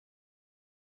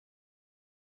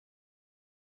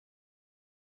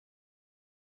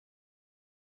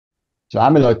So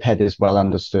amyloid PET is well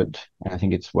understood, and I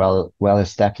think it's well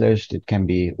established. It can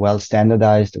be well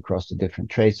standardized across the different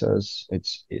tracers.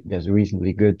 There's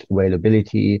reasonably good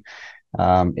availability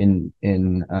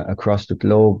in across the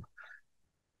globe.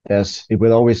 It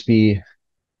will always be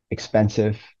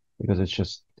expensive because it's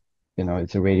just,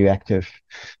 it's a radioactive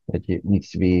that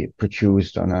needs to be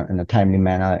produced in a timely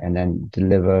manner and then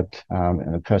delivered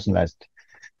in a personalized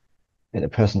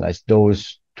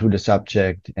dose to the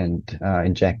subject and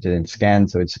injected and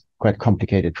scanned. So it's quite a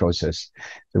complicated process.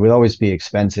 It will always be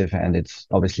expensive, and it's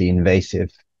obviously invasive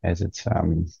as it's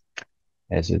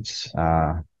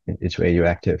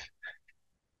radioactive.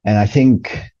 And I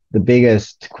think the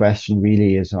biggest question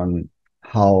really is on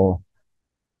how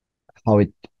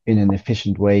it in an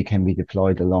efficient way can be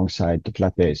deployed alongside the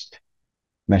blood-based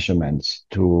measurements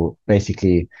to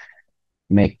basically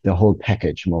make the whole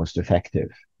package most effective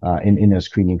in a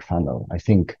screening funnel. I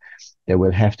think there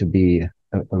will have to be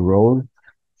a role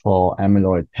for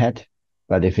amyloid PET,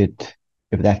 but if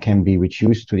that can be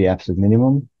reduced to the absolute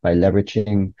minimum by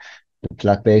leveraging the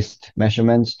blood-based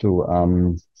measurements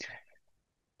to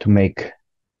make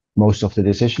most of the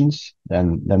decisions,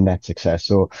 then that's success.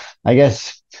 So I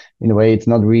guess in a way it's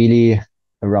not really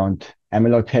around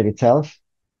amyloid PET itself,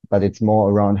 but it's more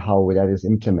around how that is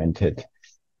implemented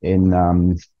in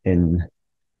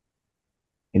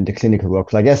the clinical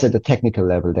workflow. I guess at the technical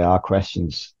level there are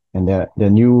questions, and there are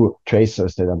new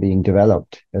tracers that are being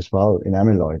developed as well in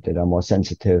amyloid that are more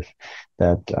sensitive,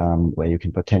 that where you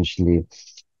can potentially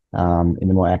in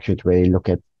a more accurate way look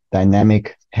at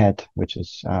dynamic PET, which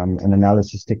is an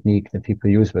analysis technique that people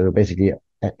use, where basically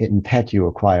in PET you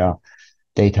acquire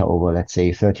data over, let's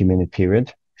say, 30-minute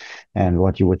period. And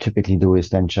what you would typically do is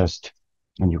then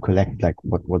and you collect like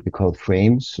what we call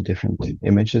frames, so different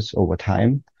images over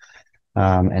time.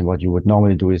 And what you would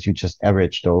normally do is you just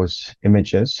average those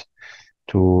images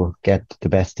to get the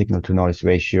best signal to noise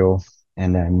ratio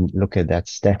and then look at that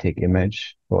static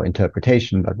image for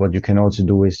interpretation. But what you can also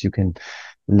do is you can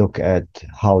look at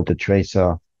how the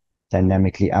tracer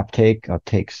dynamically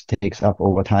takes up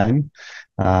over time,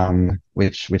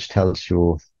 which tells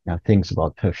you, things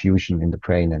about perfusion in the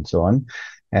brain and so on.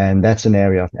 And that's an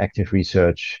area of active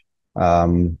research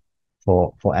for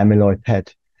amyloid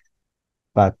PET,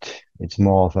 but it's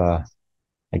more of I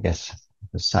guess,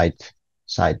 a side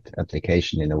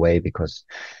application in a way, because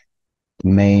the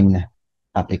main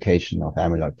application of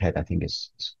amyloid PET, I think,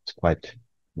 is quite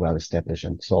well established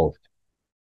and solved.